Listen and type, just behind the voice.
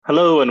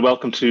Hello and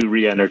welcome to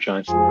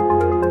Re-Energize.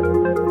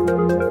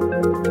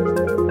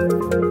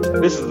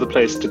 This is the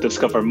place to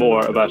discover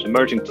more about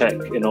emerging tech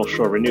in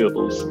offshore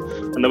renewables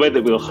and the way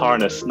that we'll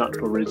harness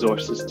natural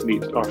resources to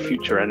meet our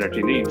future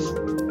energy needs.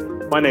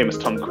 My name is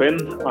Tom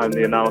Quinn. I'm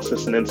the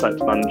Analysis and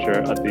Insights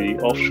Manager at the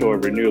Offshore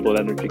Renewable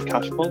Energy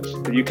Catapult,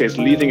 the UK's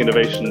leading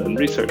innovation and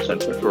research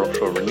centre for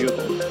offshore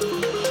renewables.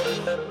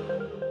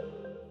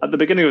 At the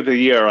beginning of the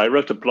year, I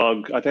wrote a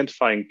blog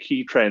identifying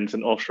key trends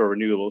in offshore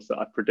renewables that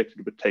I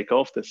predicted would take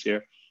off this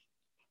year.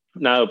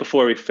 Now,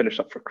 before we finish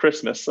up for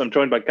Christmas, I'm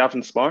joined by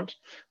Gavin Smart,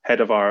 head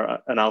of our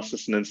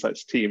Analysis and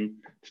Insights team,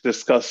 to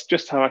discuss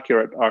just how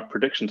accurate our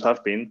predictions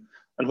have been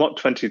and what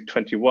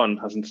 2021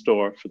 has in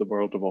store for the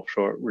world of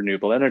offshore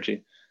renewable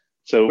energy.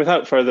 So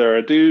without further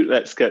ado,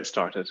 let's get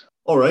started.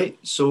 All right,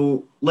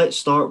 so let's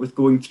start with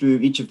going through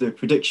each of the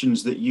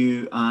predictions that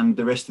you and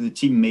the rest of the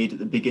team made at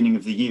the beginning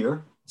of the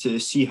year to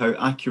see how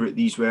accurate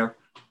these were,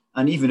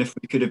 and even if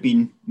we could have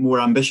been more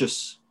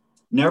ambitious.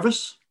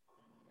 Nervous?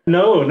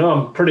 No,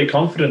 I'm pretty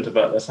confident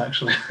about this,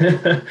 actually.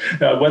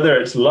 Whether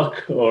it's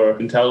luck or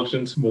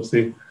intelligence, we'll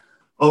see.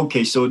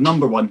 Okay, so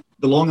number one,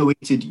 the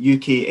long-awaited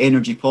UK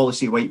energy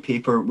policy white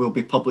paper will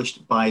be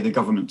published by the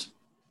government.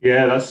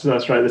 Yeah, that's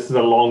right. This is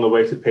a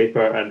long-awaited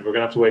paper, and we're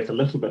going to have to wait a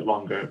little bit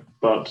longer.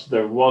 But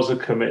there was a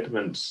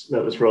commitment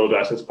that was rolled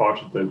out as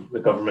part of the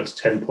government's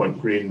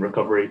 10-point green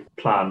recovery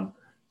plan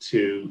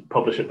to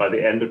publish it by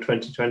the end of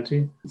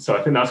 2020. So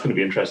I think that's going to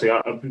be interesting.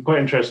 I'd be quite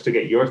interested to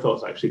get your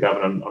thoughts, actually,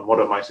 Gavin, on what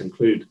it might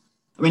include.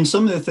 I mean,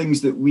 some of the things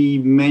that we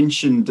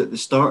mentioned at the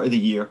start of the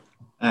year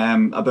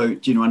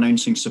about,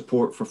 announcing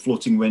support for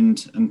floating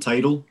wind and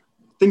tidal,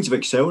 things have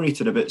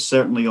accelerated a bit,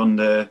 certainly on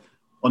the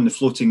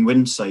floating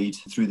wind side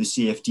through the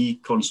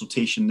CFD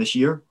consultation this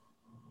year.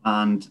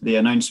 And the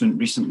announcement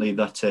recently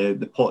that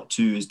the Pot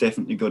 2 is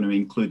definitely going to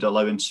include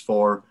allowance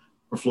for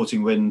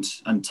floating wind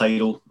and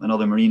tidal and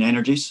other marine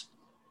energies.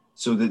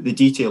 So the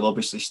detail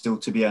obviously still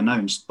to be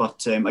announced,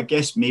 but I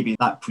guess maybe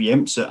that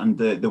preempts it and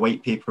the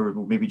white paper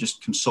will maybe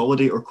just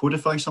consolidate or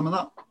codify some of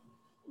that.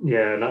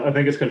 Yeah, and I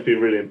think it's going to be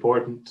really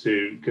important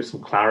to give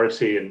some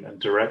clarity and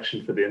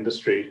direction for the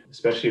industry,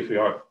 especially if we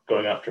are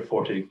going after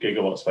 40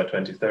 gigawatts by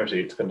 2030.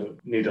 It's going to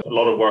need a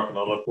lot of work and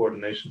a lot of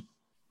coordination.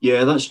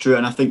 Yeah, that's true.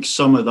 And I think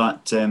some of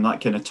that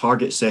that kind of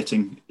target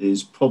setting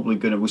is probably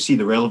we'll see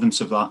the relevance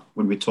of that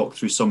when we talk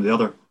through some of the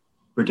other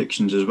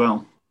predictions as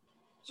well.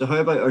 So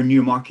how about our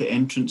new market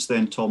entrants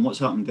then, Tom? What's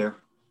happened there?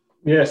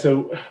 Yeah,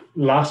 so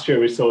last year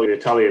we saw the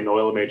Italian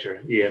oil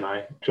major,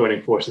 Eni,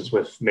 joining forces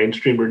with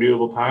mainstream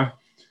renewable power.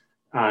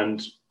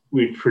 And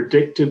we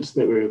predicted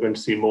that we were going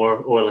to see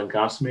more oil and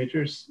gas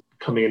majors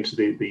coming into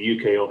the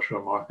UK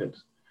offshore market.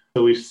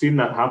 So we've seen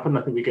that happen.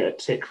 I think we get a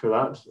tick for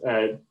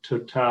that.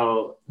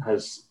 Total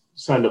has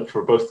signed up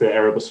for both the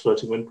Erebus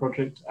floating wind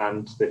project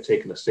and they've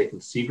taken a stake in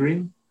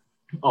Seagreen.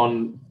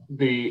 On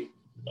the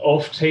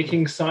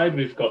off-taking side,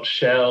 we've got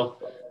Shell.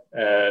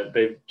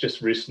 They've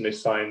just recently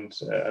signed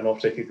an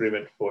off-take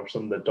agreement for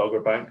some of the Dogger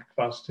Bank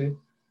capacity.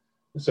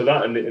 So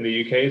that in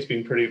the UK has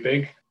been pretty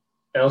big.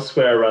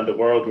 Elsewhere around the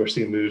world, we're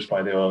seeing moves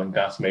by the oil and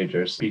gas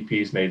majors.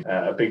 BP's made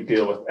a big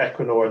deal with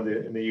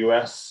Equinor in the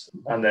US.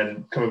 And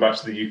then coming back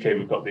to the UK,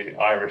 we've got the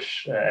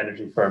Irish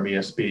energy firm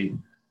ESB.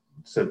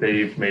 So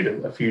they've made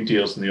a few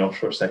deals in the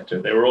offshore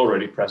sector. They were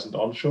already present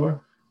onshore,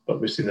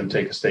 but we've seen them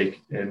take a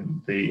stake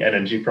in the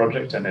NNG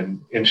project and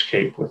in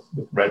Inchcape with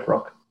Red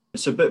Rock.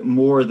 It's a bit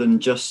more than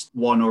just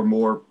one or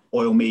more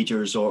oil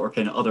majors or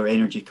kind of other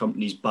energy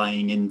companies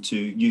buying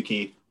into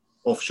UK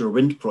offshore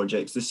wind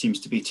projects. This seems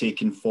to be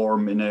taking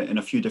form in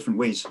a few different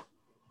ways.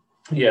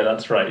 Yeah,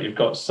 that's right. You've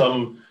got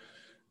some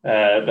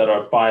that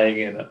are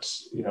buying in at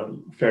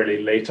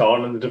fairly late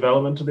on in the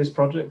development of these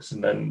projects,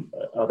 and then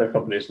other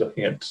companies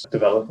looking at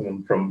developing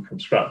them from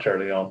scratch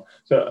early on.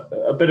 So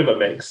a bit of a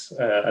mix.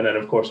 And then,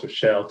 of course, with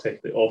Shell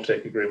take the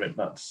off-take agreement,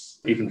 that's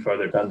even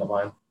further down the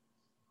line.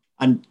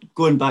 And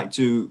going back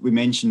to, we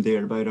mentioned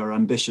there about our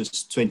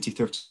ambitious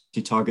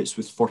 2030 targets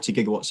with 40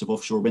 gigawatts of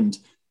offshore wind.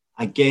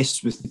 I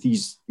guess with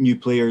these new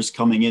players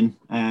coming in,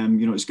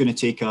 it's going to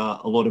take a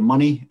lot of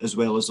money as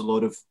well as a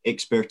lot of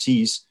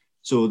expertise.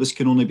 So this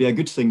can only be a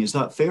good thing. Is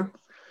that fair?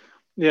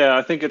 Yeah,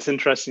 I think it's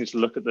interesting to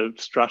look at the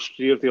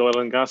strategy of the oil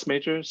and gas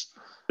majors.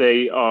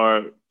 They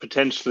are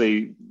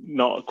potentially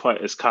not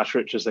quite as cash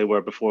rich as they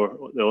were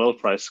before the oil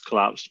price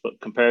collapsed, but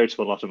compared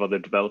to a lot of other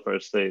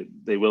developers,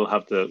 they will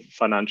have the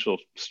financial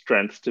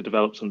strength to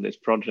develop some of these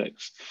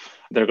projects.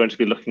 They're going to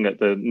be looking at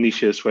the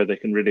niches where they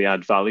can really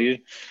add value.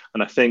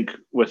 And I think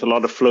with a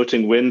lot of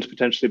floating wind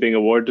potentially being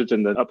awarded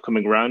in the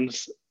upcoming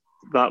rounds,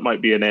 that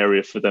might be an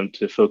area for them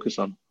to focus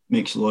on.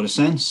 Makes a lot of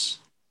sense.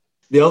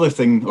 The other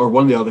thing, or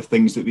one of the other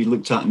things that we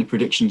looked at in the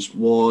predictions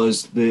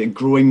was the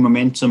growing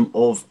momentum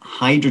of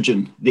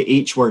hydrogen, the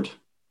H word.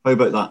 How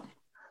about that?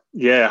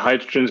 Yeah,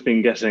 hydrogen's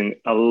been getting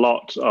a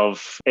lot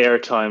of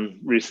airtime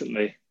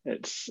recently.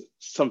 It's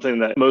something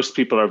that most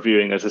people are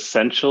viewing as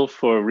essential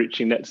for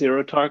reaching net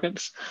zero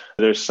targets.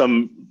 There's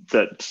some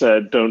that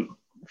don't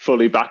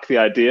fully back the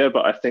idea,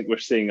 but I think we're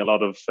seeing a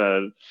lot of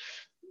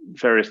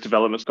various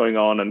developments going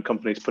on and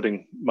companies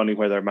putting money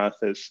where their mouth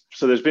is.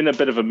 So there's been a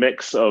bit of a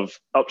mix of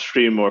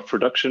upstream or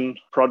production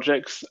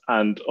projects,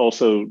 and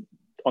also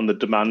on the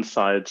demand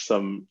side,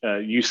 some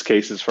use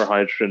cases for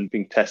hydrogen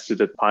being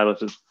tested and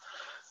piloted.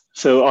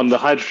 So on the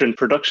hydrogen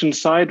production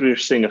side, we're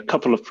seeing a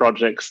couple of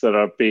projects that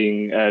are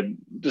being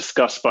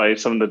discussed by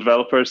some of the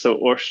developers. So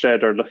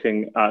Ørsted are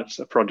looking at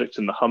a project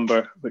in the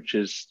Humber, which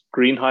is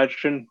green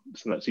hydrogen.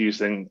 So that's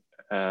using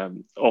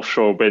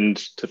offshore wind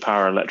to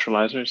power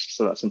electrolyzers.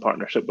 So that's in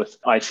partnership with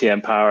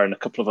ITM Power and a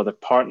couple of other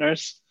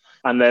partners.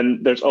 And then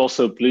there's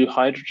also blue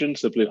hydrogen.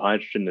 So blue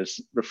hydrogen is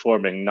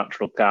reforming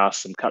natural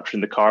gas and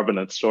capturing the carbon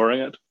and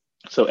storing it.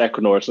 So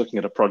Equinor is looking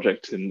at a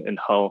project in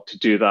Hull to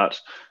do that.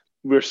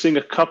 We're seeing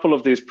a couple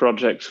of these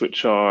projects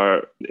which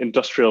are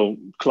industrial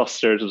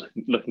clusters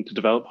looking to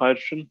develop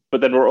hydrogen,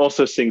 but then we're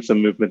also seeing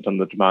some movement on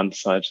the demand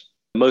side.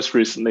 Most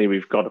recently,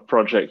 we've got a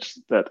project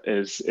that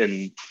is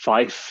in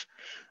Fife.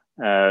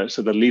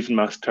 So the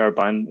Leeuwenmast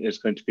turbine is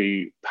going to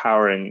be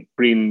powering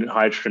green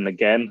hydrogen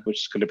again,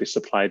 which is going to be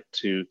supplied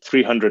to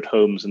 300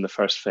 homes in the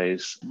first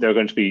phase. They're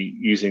going to be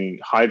using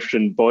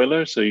hydrogen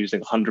boilers, so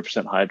using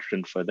 100%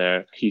 hydrogen for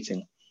their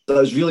heating. That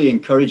was really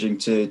encouraging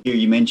to hear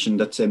you mention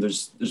that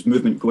there's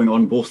movement going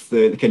on both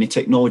the kind of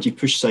technology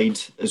push side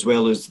as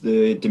well as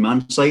the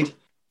demand side,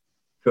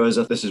 because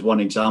this is one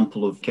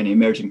example of kind of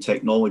emerging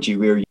technology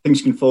where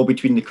things can fall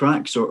between the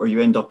cracks, or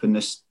you end up in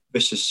this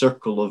vicious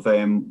circle of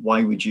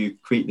why would you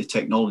create the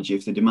technology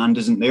if the demand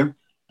isn't there?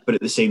 But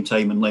at the same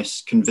time,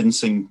 unless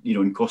convincing,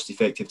 and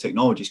cost-effective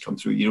technologies come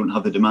through, you don't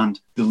have the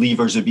demand. The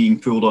levers are being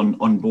pulled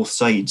on both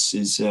sides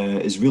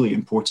is really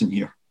important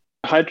here.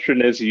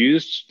 Hydrogen is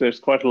used.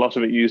 There's quite a lot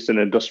of it used in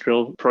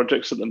industrial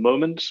projects at the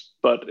moment,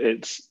 but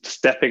it's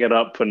stepping it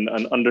up and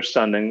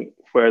understanding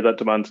where that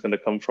demand is going to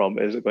come from.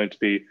 Is it going to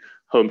be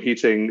home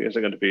heating? Is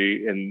it going to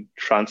be in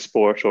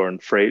transport or in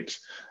freight?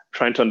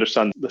 Trying to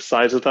understand the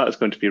size of that is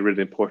going to be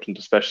really important,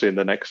 especially in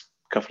the next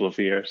couple of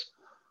years.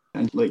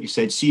 And like you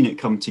said, seeing it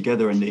come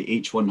together in the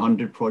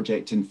H100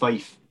 project in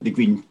Fife, the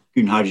green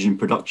hydrogen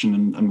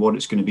production and what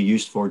it's going to be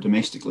used for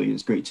domestically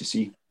is great to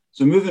see.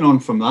 So moving on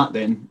from that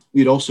then,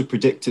 we'd also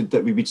predicted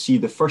that we would see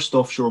the first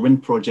offshore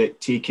wind project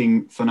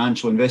taking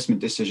financial investment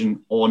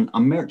decision on a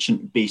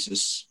merchant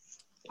basis.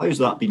 How's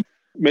that been?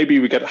 Maybe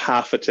we get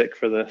half a tick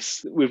for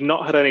this. We've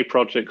not had any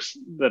projects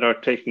that are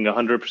taking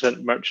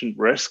 100% merchant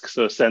risk.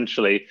 So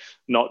essentially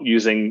not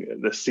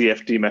using the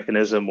CFD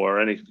mechanism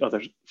or any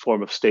other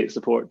form of state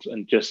support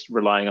and just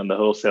relying on the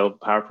wholesale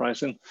power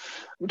pricing.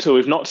 So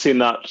we've not seen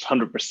that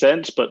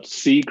 100%, but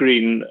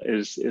Seagreen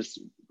is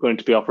going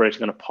to be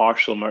operating on a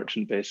partial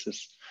merchant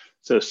basis.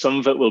 So some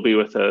of it will be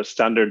with a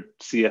standard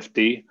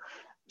CFD.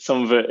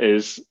 Some of it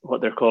is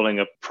what they're calling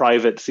a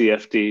private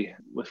CFD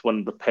with one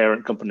of the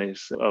parent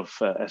companies of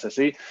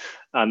SSE.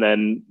 And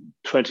then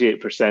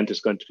 28%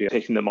 is going to be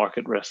taking the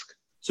market risk.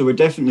 So we're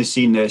definitely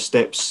seeing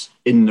steps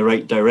in the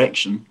right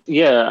direction.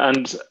 Yeah,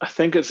 and I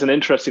think it's an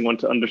interesting one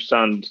to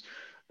understand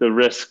the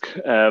risk.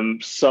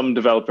 Some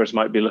developers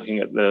might be looking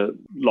at the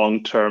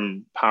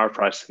long-term power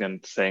pricing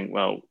and saying,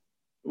 well,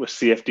 with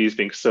CFDs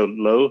being so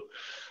low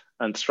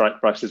and strike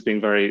prices being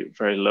very,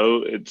 very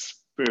low,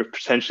 we've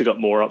potentially got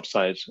more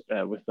upside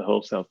with the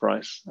wholesale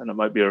price, and it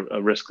might be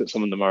a risk that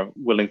some of them are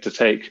willing to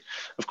take.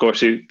 Of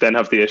course, you then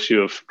have the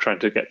issue of trying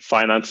to get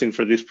financing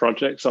for these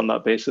projects on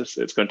that basis.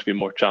 It's going to be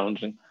more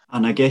challenging.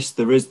 And I guess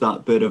there is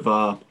that bit of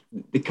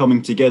the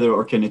coming together,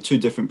 or kind of two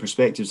different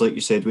perspectives, like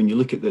you said, when you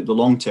look at the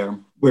long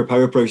term, where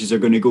power prices are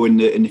going to go in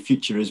the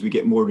future as we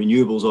get more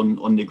renewables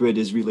on the grid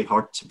is really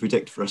hard to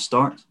predict for a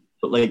start.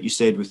 But like you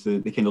said, with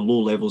the kind of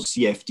low levels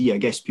CFD, I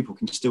guess people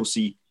can still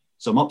see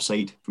some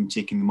upside from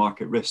taking the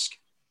market risk.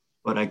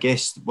 But I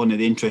guess one of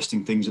the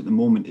interesting things at the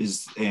moment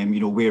is,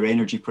 where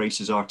energy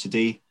prices are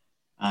today.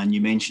 And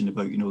you mentioned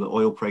about, the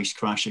oil price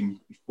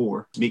crashing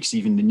before. It makes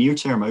even the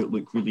near-term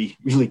outlook really,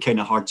 really kind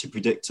of hard to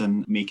predict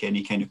and make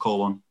any kind of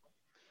call on.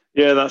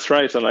 Yeah, that's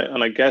right.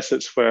 And I guess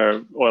it's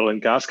where oil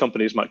and gas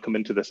companies might come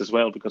into this as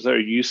well, because they're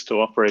used to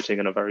operating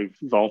in a very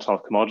volatile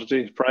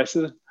commodity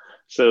prices.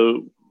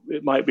 So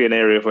it might be an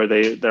area where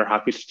they're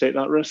happy to take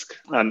that risk.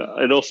 And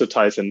it also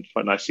ties in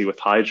quite nicely with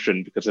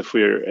hydrogen, because if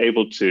we're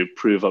able to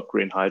prove up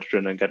green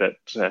hydrogen and get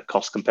it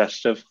cost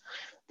competitive,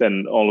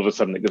 then all of a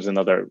sudden it gives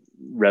another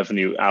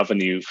revenue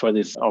avenue for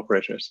these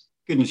operators.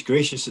 Goodness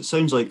gracious, it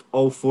sounds like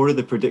all four of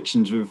the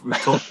predictions we've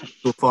talked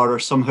so far are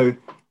somehow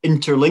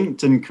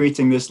interlinked and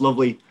creating this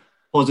lovely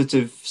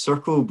positive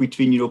circle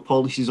between,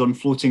 policies on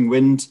floating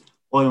wind,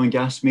 oil and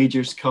gas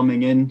majors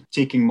coming in,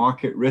 taking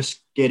market risk,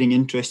 getting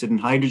interested in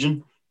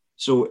hydrogen.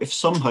 So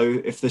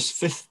if this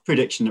fifth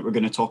prediction that we're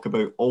going to talk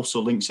about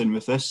also links in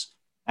with this,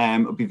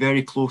 it'll be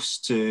very close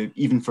to,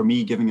 even for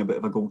me, giving a bit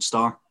of a gold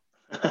star.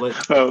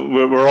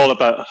 We're all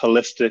about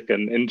holistic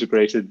and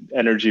integrated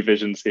energy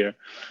visions here.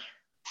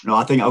 No,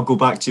 I think I'll go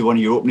back to one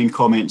of your opening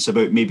comments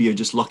about maybe you're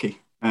just lucky.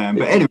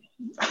 But anyway,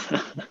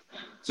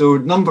 so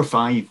number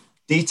 5,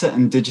 data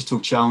and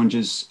digital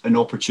challenges and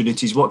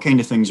opportunities. What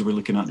kind of things are we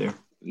looking at there?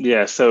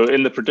 Yeah, so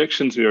in the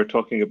predictions, we were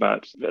talking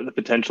about the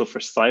potential for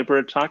cyber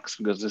attacks,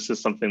 because this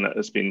is something that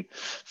has been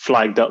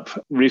flagged up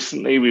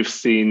recently. We've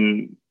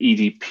seen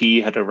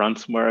EDP had a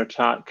ransomware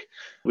attack.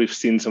 We've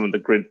seen some of the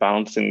grid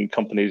balancing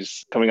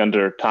companies coming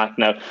under attack.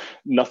 Now,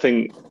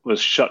 nothing was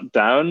shut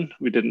down.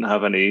 We didn't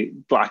have any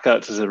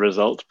blackouts as a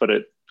result, but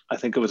I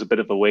think it was a bit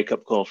of a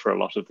wake-up call for a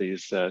lot of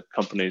these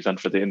companies and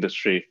for the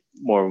industry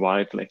more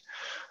widely.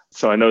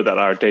 So I know that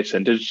our data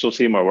and digital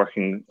team are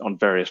working on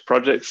various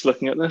projects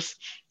looking at this,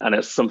 and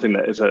it's something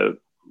that is a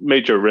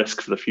major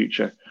risk for the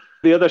future.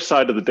 The other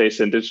side of the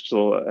data and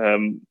digital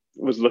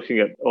was looking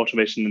at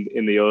automation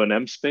in the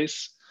O&M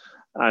space.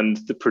 And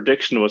the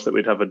prediction was that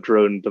we'd have a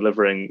drone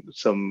delivering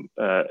some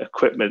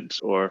equipment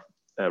or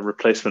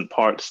replacement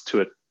parts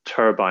to a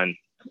turbine.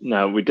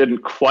 Now, we didn't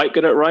quite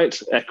get it right.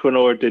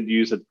 Equinor did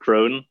use a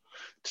drone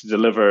to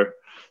deliver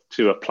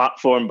to a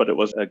platform, but it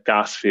was a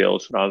gas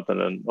field rather than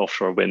an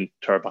offshore wind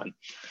turbine.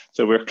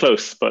 So we're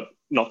close, but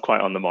not quite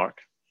on the mark.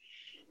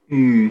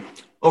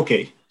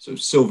 Okay, so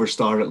silver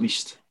star at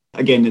least.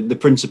 Again, the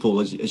principle,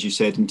 as you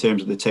said, in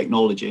terms of the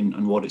technology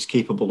and what it's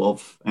capable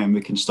of,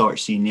 we can start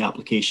seeing the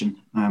application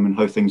and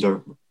how things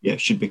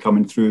should be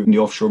coming through in the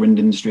offshore wind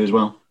industry as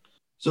well.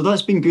 So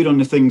that's been good on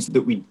the things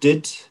that we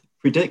did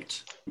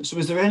predict. So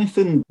is there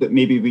anything that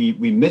maybe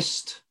we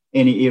missed?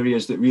 Any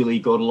areas that really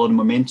got a lot of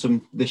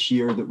momentum this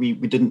year that we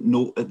didn't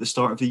note at the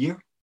start of the year?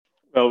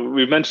 Well,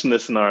 we mentioned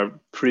this in our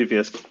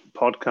previous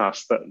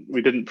podcast that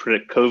we didn't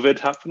predict COVID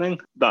happening.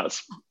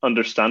 That's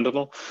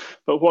understandable.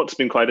 But what's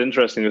been quite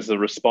interesting is the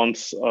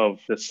response of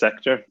the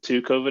sector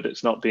to COVID.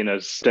 It's not been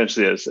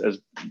potentially as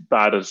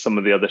bad as some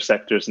of the other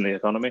sectors in the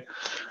economy.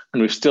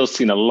 And we've still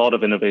seen a lot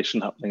of innovation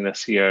happening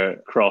this year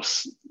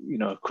across,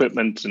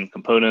 equipment and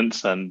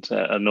components and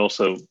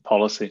also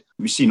policy.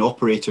 We've seen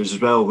operators as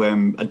well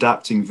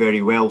adapting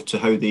very well to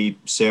how they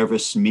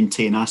service and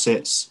maintain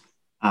assets.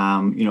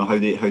 How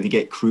they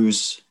get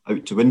crews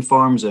out to wind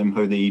farms and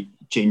how they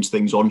change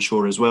things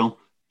onshore as well.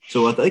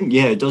 So I think,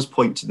 it does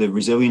point to the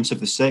resilience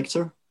of the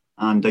sector.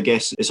 And I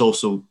guess it's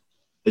also,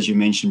 as you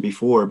mentioned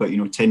before, about,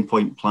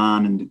 10-point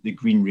plan and the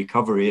green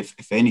recovery,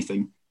 if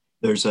anything,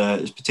 there's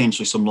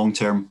potentially some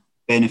long-term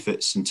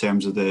benefits in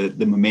terms of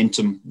the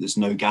momentum that's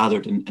now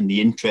gathered and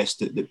the interest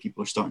that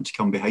people are starting to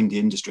come behind the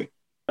industry.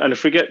 And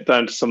if we get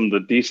down to some of the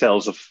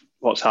details of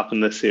what's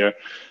happened this year,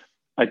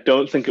 I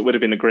don't think it would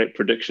have been a great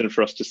prediction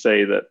for us to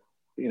say that,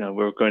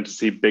 we're going to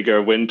see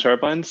bigger wind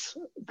turbines.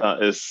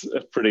 That is a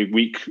pretty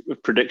weak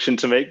prediction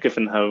to make,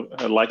 given how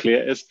likely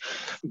it is.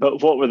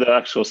 But what were the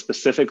actual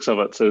specifics of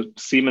it? So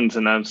Siemens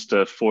announced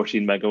a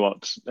 14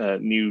 megawatt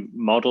new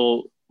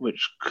model,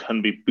 which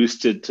can be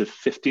boosted to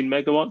 15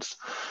 megawatts.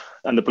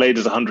 And the blade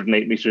is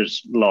 108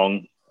 meters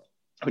long,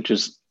 which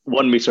is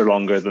 1 meter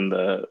longer than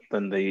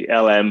the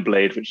LM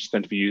blade, which is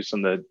going to be used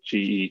on the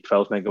GE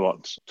 12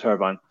 megawatt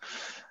turbine.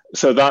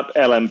 So that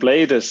LM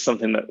blade is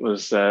something that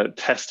was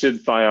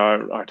tested by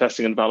our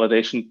testing and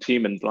validation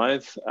team in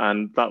Blythe,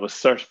 and that was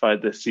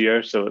certified this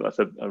year. So that's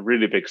a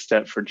really big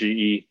step for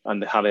GE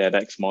and the Haliade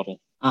X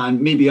model.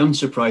 And maybe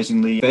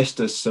unsurprisingly,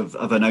 Vestas have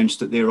announced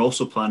that they're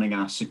also planning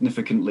a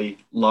significantly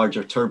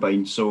larger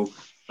turbine. So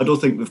I don't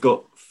think we've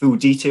got full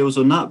details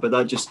on that, but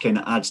that just kind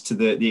of adds to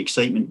the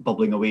excitement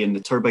bubbling away in the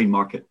turbine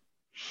market.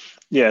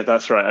 Yeah,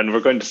 that's right. And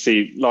we're going to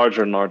see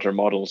larger and larger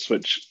models,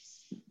 which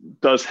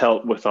does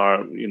help with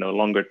our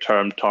longer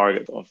term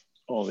target of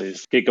all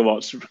these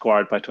gigawatts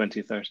required by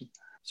 2030.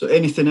 So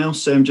anything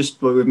else, just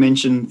what we've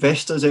mentioned,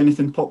 Vestas,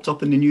 anything popped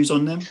up in the news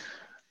on them?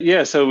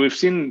 Yeah, so we've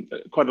seen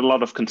quite a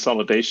lot of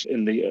consolidation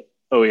in the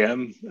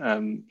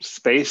OEM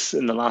space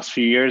in the last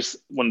few years.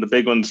 One of the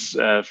big ones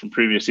from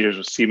previous years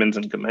was Siemens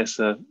and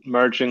Gamesa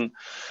merging.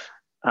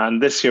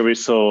 And this year we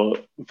saw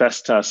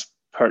Vestas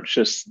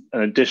purchase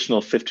an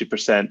additional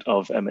 50%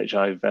 of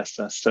MHI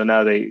Vestas. So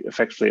now they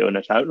effectively own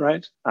it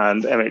outright,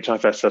 and MHI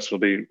Vestas will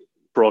be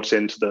brought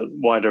into the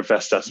wider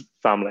Vestas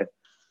family.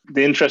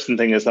 The interesting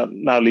thing is that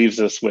now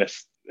leaves us with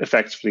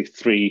effectively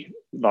three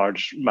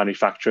large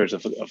manufacturers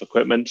of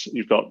equipment.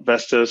 You've got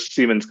Vestas,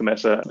 Siemens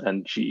Gamesa,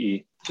 and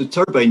GE. The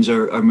turbines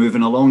are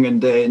moving along,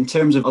 and in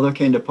terms of other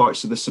kind of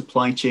parts of the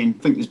supply chain,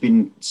 I think there's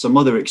been some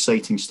other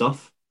exciting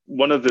stuff.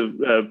 One of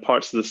the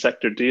parts of the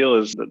sector deal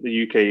is that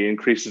the UK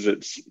increases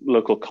its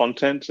local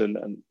content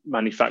and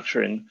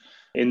manufacturing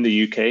in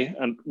the UK.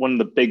 And one of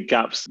the big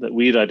gaps that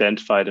we'd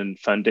identified in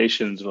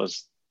foundations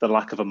was the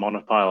lack of a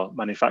monopile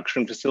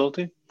manufacturing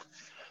facility.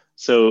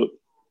 So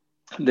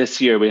this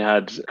year we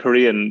had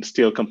Korean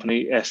steel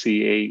company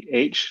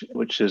SEAH,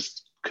 which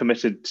is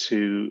committed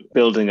to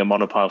building a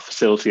monopile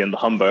facility in the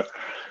Humber.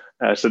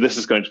 So this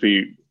is going to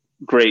be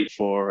great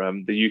for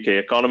the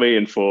UK economy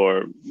and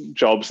for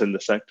jobs in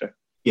the sector.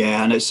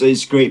 Yeah, and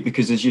it's great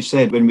because, as you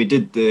said, when we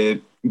did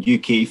the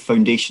UK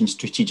Foundation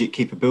Strategic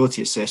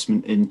Capability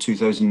Assessment in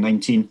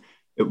 2019,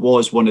 it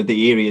was one of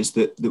the areas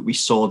that we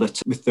saw that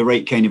with the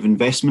right kind of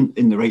investment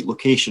in the right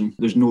location,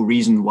 there's no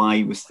reason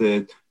why with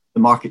the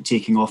market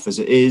taking off as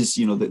it is,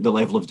 the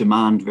level of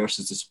demand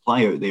versus the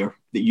supply out there,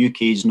 the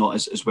UK is not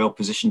as well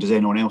positioned as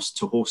anyone else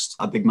to host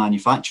a big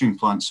manufacturing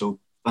plant. So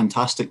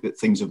fantastic that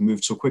things have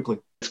moved so quickly.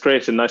 It's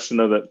great and nice to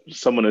know that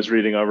someone is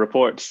reading our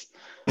reports.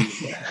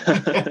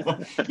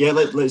 Yeah,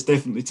 let's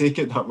definitely take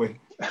it that way.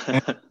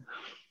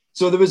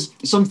 So there was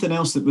something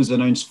else that was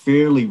announced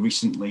fairly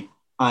recently.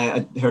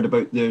 I heard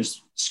about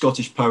there's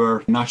Scottish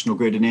Power, National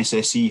Grid and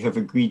SSE have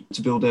agreed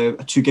to build a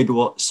 2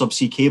 gigawatt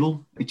subsea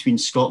cable between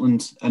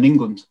Scotland and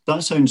England.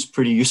 That sounds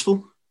pretty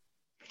useful.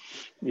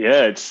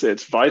 Yeah,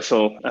 it's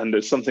vital, and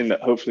it's something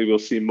that hopefully we'll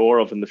see more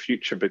of in the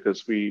future,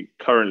 because we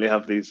currently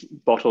have these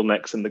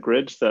bottlenecks in the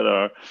grid that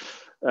are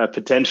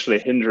potentially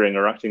hindering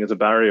or acting as a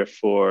barrier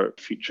for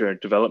future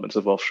developments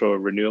of offshore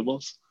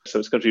renewables. So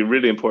it's going to be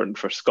really important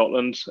for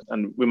Scotland,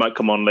 and we might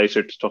come on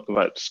later to talk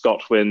about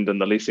ScotWind and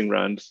the leasing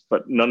rounds,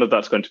 but none of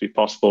that's going to be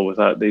possible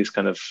without these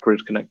kind of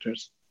grid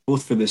connectors.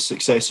 Both for the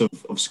success of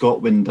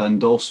ScotWind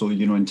and also,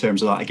 in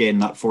terms of that, again,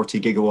 that 40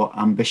 gigawatt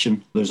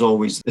ambition. There's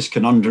always this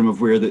conundrum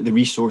of where the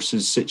resource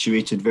is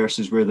situated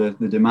versus where the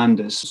demand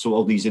is. So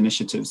all these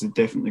initiatives are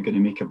definitely going to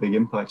make a big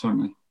impact,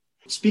 aren't they?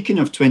 Speaking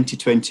of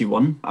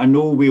 2021, I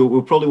know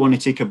we'll probably want to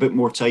take a bit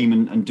more time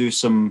and do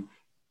some,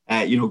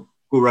 go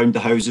around the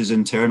houses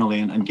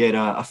internally and get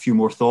a few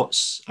more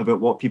thoughts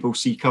about what people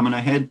see coming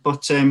ahead.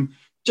 But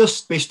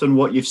just based on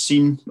what you've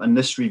seen in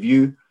this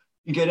review,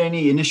 you get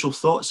any initial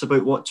thoughts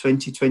about what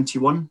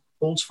 2021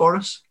 holds for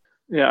us?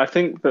 Yeah, I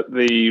think that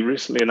the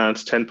recently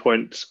announced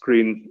 10-point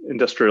green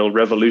industrial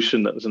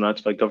revolution that was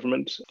announced by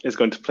government is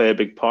going to play a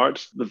big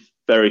part. The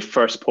very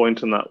first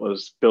point on that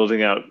was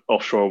building out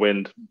offshore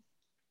wind.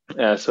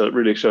 So it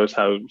really shows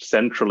how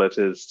central it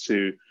is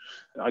to,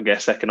 I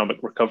guess, economic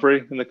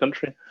recovery in the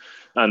country.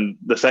 And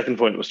the second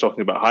point was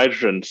talking about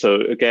hydrogen.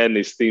 So again,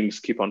 these themes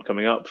keep on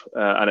coming up,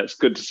 and it's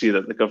good to see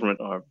that the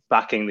government are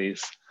backing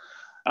these.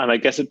 And I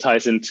guess it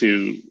ties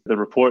into the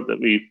report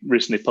that we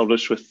recently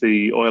published with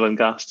the Oil and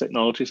Gas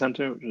Technology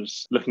Centre, which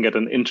was looking at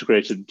an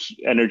integrated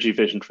energy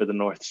vision for the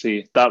North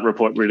Sea. That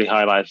report really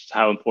highlighted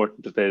how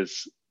important it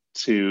is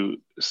to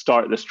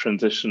start this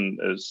transition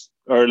as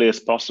early as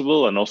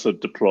possible and also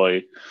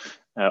deploy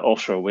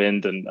offshore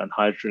wind and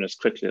hydrogen as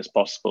quickly as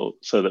possible,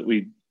 so that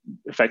we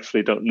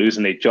effectively don't lose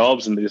any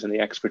jobs and lose any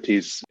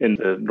expertise in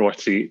the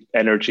North Sea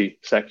energy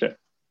sector.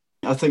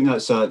 I think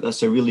that's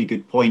a really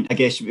good point. I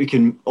guess we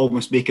can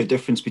almost make a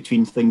difference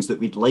between things that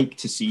we'd like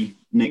to see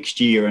next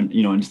year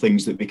and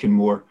things that we can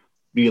more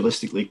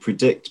realistically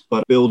predict.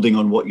 But building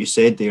on what you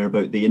said there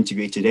about the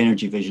integrated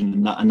energy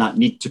vision and that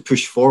need to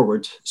push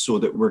forward so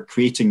that we're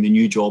creating the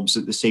new jobs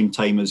at the same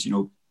time as,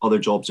 other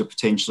jobs are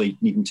potentially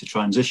needing to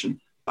transition.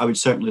 I would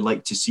certainly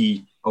like to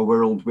see a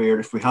world where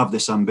if we have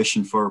this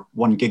ambition for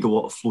 1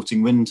 gigawatt of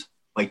floating wind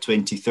by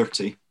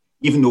 2030,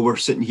 even though we're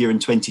sitting here in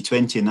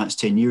 2020 and that's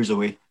 10 years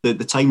away, the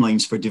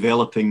timelines for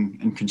developing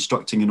and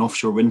constructing an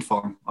offshore wind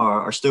farm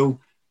are still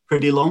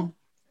pretty long.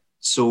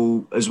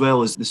 So as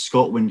well as the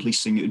ScotWind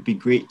leasing, it would be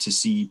great to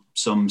see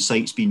some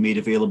sites being made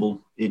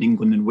available in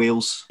England and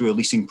Wales through a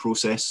leasing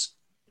process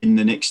in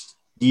the next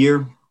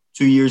year,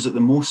 2 years at the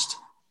most,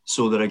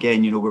 so that,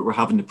 again, we're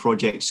having the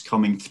projects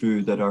coming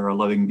through that are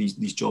allowing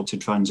these jobs to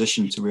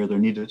transition to where they're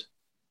needed.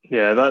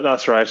 Yeah,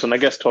 that's right. And I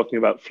guess talking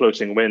about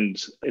floating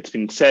wind, it's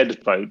been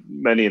said by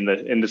many in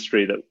the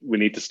industry that we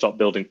need to stop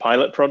building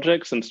pilot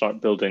projects and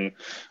start building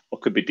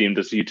what could be deemed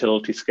as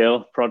utility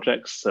scale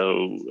projects.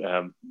 So,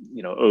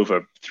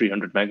 over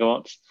 300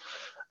 megawatts.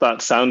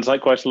 That sounds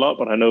like quite a lot,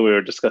 but I know we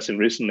were discussing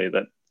recently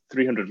that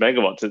 300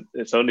 megawatts,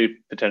 it's only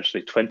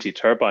potentially 20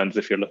 turbines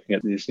if you're looking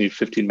at these new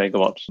 15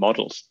 megawatt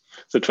models.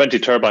 So 20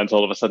 turbines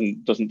all of a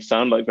sudden doesn't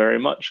sound like very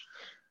much.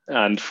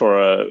 And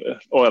for an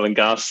oil and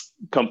gas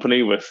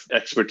company with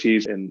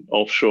expertise in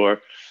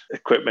offshore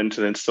equipment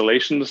and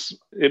installations,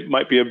 it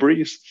might be a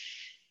breeze.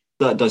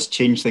 That does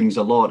change things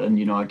a lot. And,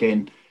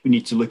 again, we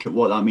need to look at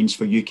what that means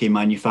for UK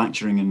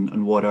manufacturing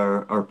and what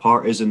our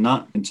part is in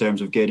that in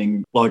terms of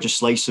getting larger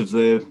slice of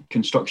the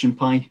construction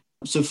pie.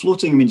 So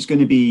floating, it's going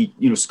to be,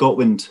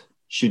 ScotWind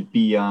should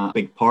be a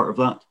big part of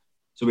that.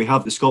 So we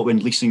have the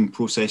ScotWind leasing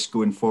process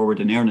going forward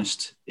in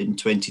earnest in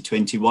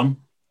 2021.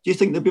 Do you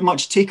think there'll be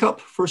much take-up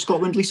for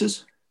ScotWind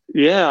leases?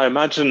 Yeah, I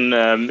imagine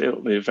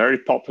it'll be very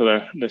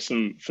popular. There's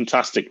some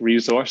fantastic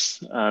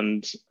resource,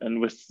 and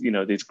with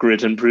these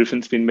grid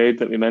improvements being made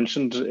that we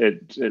mentioned,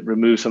 it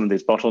removes some of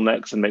these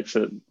bottlenecks and makes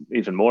it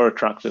even more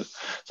attractive.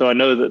 So I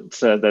know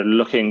that they're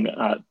looking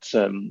at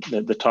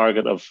the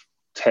target of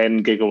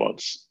 10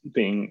 gigawatts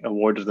being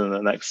awarded in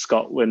the next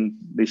ScotWind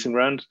leasing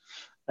round,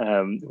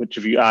 which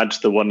if you add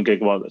to the 1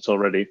 gigawatt that's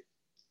already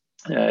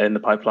in the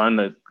pipeline,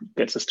 that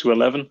gets us to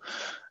 11.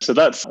 So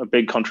that's a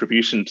big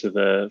contribution to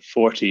the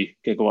 40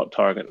 gigawatt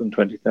target in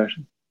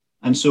 2030.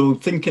 And so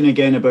thinking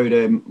again about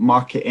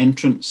market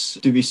entrance,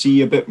 do we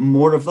see a bit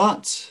more of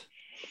that?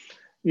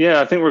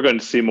 Yeah, I think we're going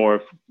to see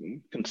more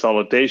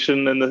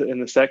consolidation in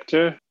the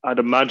sector. I'd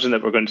imagine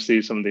that we're going to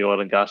see some of the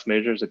oil and gas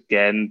majors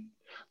again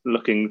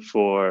looking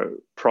for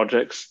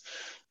projects.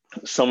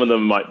 Some of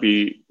them might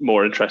be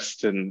more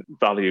interested in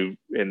value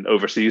in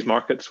overseas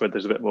markets where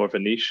there's a bit more of a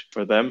niche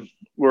for them.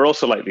 We're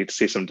also likely to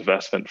see some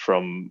divestment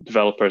from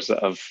developers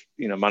that have,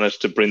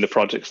 managed to bring the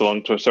projects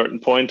along to a certain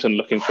point and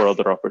looking for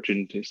other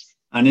opportunities.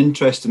 And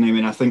interestingly, I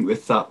mean, I think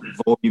with that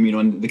volume,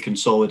 and the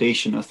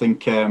consolidation, I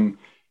think,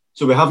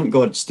 so we haven't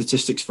got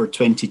statistics for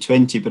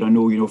 2020, but I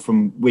know,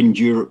 from Wind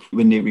Europe,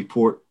 when they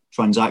report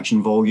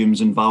transaction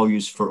volumes and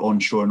values for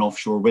onshore and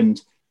offshore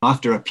wind,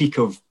 after a peak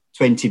of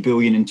 20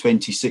 billion in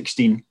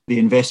 2016, the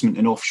investment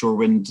in offshore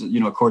wind,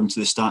 according to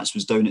the stats,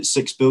 was down at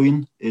 6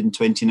 billion in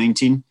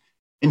 2019.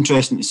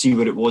 Interesting to see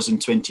where it was in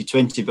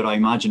 2020, but I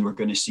imagine we're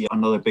going to see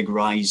another big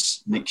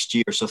rise next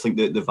year. So I think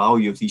that the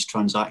value of these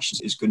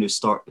transactions is going to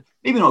start,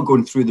 maybe not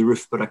going through the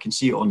roof, but I can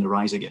see it on the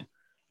rise again.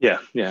 Yeah,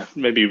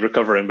 maybe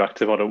recovering back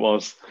to what it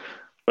was.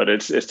 But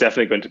it's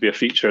definitely going to be a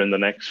feature in the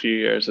next few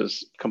years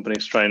as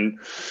companies try and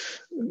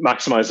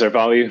maximize their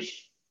value.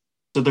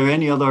 Are there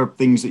any other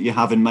things that you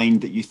have in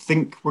mind that you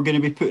think we're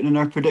going to be putting in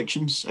our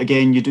predictions?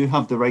 Again, you do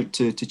have the right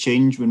to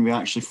change when we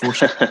actually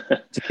force it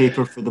to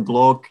paper for the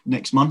blog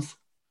next month.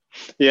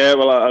 Yeah,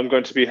 well, I'm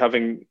going to be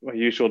having my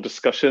usual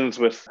discussions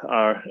with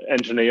our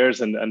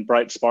engineers and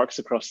bright sparks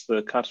across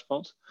the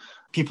Catapult.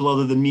 People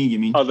other than me, you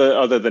mean?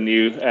 Other than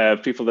you,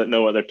 people that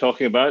know what they're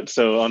talking about.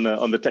 So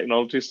on the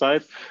technology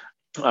side,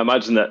 I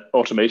imagine that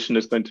automation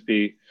is going to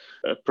be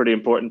a pretty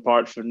important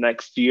part for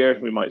next year.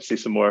 We might see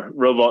some more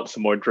robots,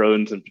 some more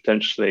drones, and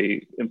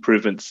potentially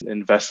improvements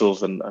in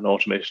vessels and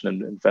automation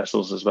in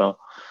vessels as well.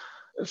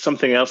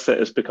 Something else that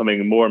is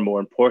becoming more and more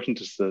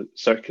important is the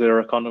circular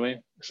economy.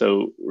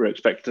 So we're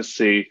expected to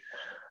see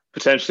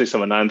potentially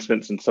some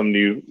announcements and some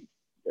new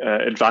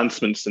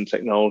advancements in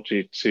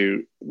technology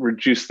to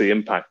reduce the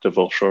impact of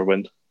offshore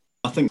wind.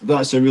 I think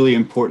that's a really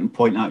important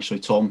point, actually,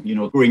 Tom.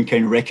 Growing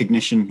kind of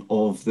recognition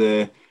of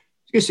the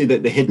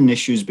hidden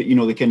issues, but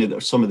the kind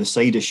of some of the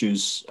side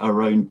issues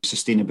around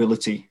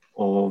sustainability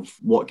of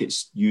what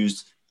gets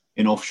used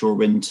in offshore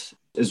wind,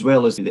 as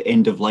well as the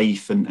end of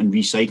life and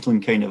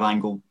recycling kind of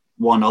angle.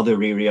 One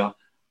other area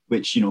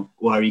which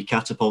ORE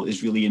Catapult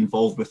is really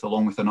involved with,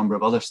 along with a number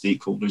of other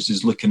stakeholders,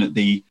 is looking at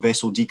the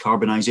vessel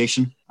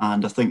decarbonisation,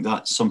 and I think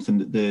that's something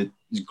that there's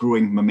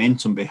growing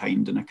momentum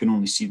behind, and I can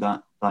only see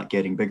that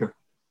getting bigger.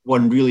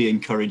 One really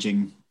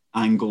encouraging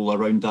angle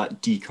around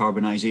that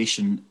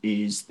decarbonisation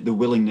is the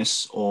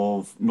willingness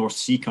of North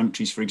Sea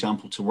countries, for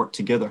example, to work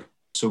together.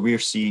 So we're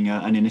seeing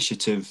an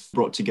initiative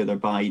brought together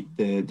by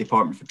the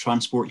Department for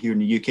Transport here in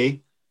the UK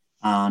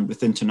and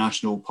with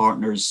international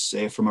partners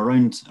from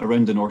around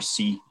the North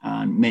Sea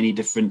and many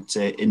different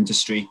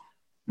industry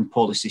and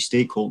policy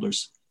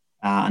stakeholders.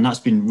 And that's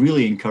been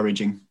really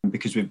encouraging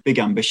because we have big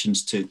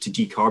ambitions to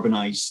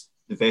decarbonise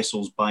the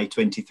vessels by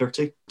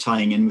 2030,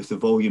 tying in with the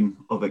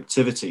volume of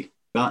activity.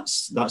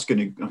 That's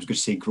going to, I was going to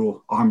say,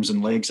 grow arms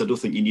and legs. I don't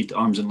think you need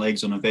arms and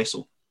legs on a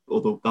vessel,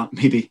 although that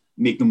maybe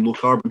make them low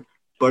carbon.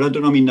 But I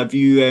don't know, have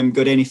you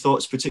got any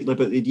thoughts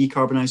particularly about the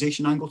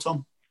decarbonisation angle,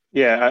 Tom?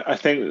 Yeah, I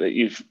think that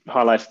you've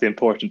highlighted the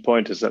important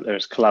point is that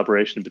there's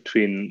collaboration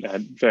between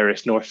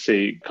various North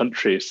Sea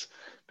countries,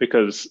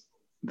 because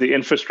the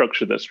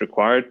infrastructure that's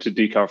required to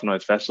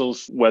decarbonise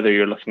vessels, whether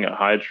you're looking at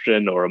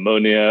hydrogen or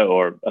ammonia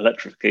or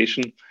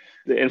electrification,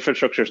 the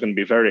infrastructure is going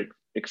to be very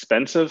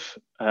expensive,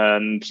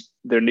 and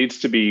there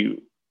needs to be,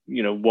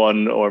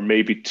 one or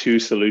maybe two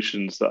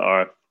solutions that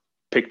are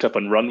picked up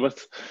and run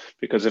with,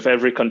 because if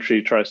every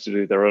country tries to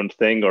do their own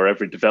thing or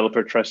every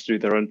developer tries to do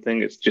their own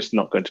thing, it's just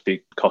not going to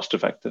be cost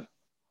effective.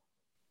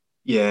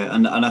 Yeah,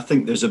 and I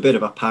think there's a bit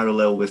of a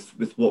parallel with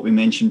what we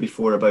mentioned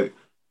before about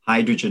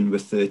hydrogen,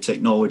 with the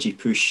technology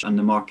push and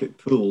the market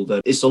pull,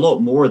 that it's a lot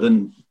more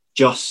than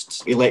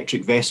just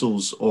electric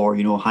vessels or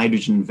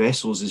hydrogen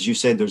vessels. As you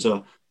said, there's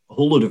a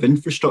whole lot of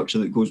infrastructure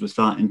that goes with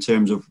that in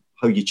terms of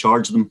how you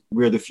charge them,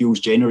 where the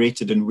fuel's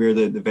generated and where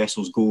the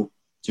vessels go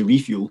to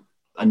refuel.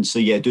 And so,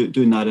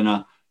 doing that in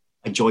a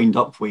joined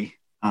up way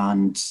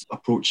and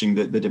approaching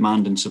the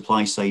demand and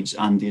supply sides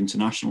and the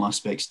international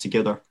aspects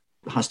together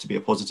has to be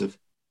a positive.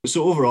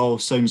 So overall,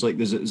 sounds like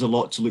there's a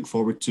lot to look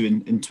forward to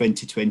in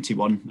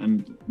 2021.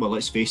 And well,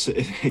 let's face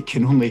it, it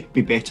can only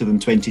be better than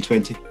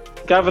 2020.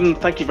 Gavin,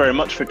 thank you very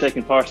much for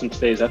taking part in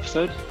today's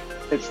episode.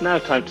 It's now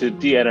time to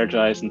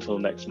de-energise until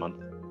next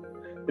month.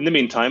 In the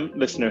meantime,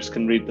 listeners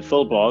can read the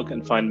full blog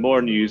and find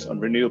more news on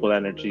renewable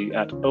energy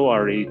at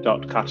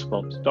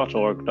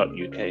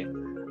ore.catapult.org.uk.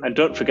 And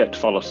don't forget to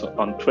follow us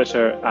on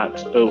Twitter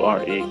at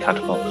ORE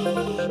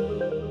Catapult.